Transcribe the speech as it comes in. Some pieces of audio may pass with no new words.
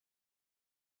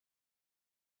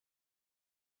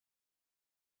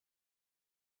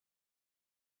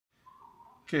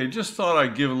Okay, just thought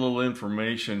I'd give a little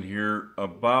information here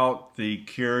about the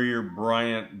Carrier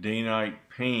Bryant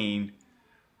Payne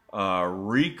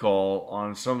recall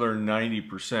on some of their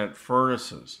 90%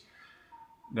 furnaces.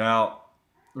 Now,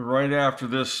 right after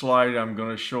this slide, I'm going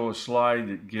to show a slide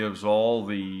that gives all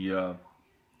the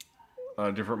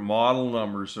different model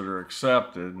numbers that are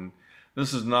accepted. And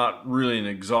this is not really an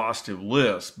exhaustive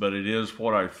list, but it is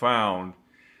what I found.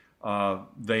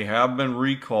 They have been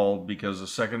recalled because the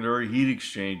secondary heat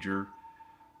exchanger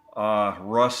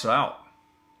rusts out,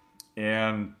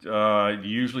 and it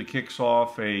usually kicks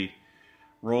off a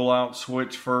rollout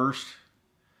switch first.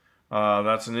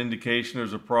 That's an indication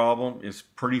there's a problem. It's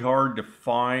pretty hard to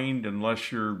find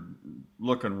unless you're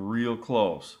looking real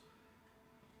close.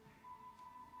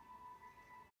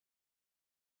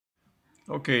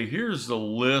 Okay, here's the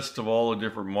list of all the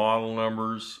different model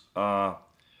numbers.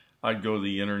 I'd go to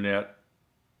the internet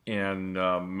and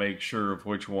make sure of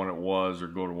which one it was, or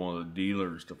go to one of the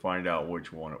dealers to find out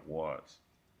which one it was.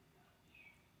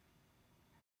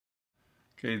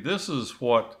 Okay, this is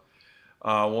what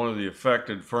one of the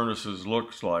affected furnaces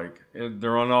looks like.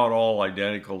 They're not all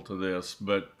identical to this,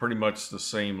 but pretty much the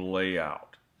same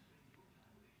layout.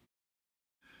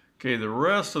 Okay, the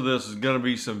rest of this is going to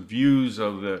be some views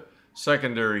of the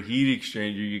secondary heat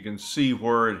exchanger. You can see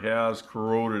where it has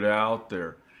corroded out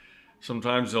there.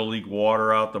 Sometimes they'll leak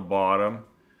water out the bottom.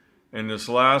 And this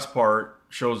last part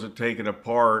shows it taken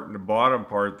apart, and the bottom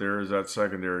part there is that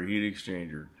secondary heat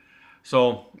exchanger.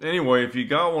 So anyway, if you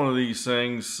got one of these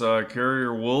things,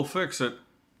 Carrier will fix it.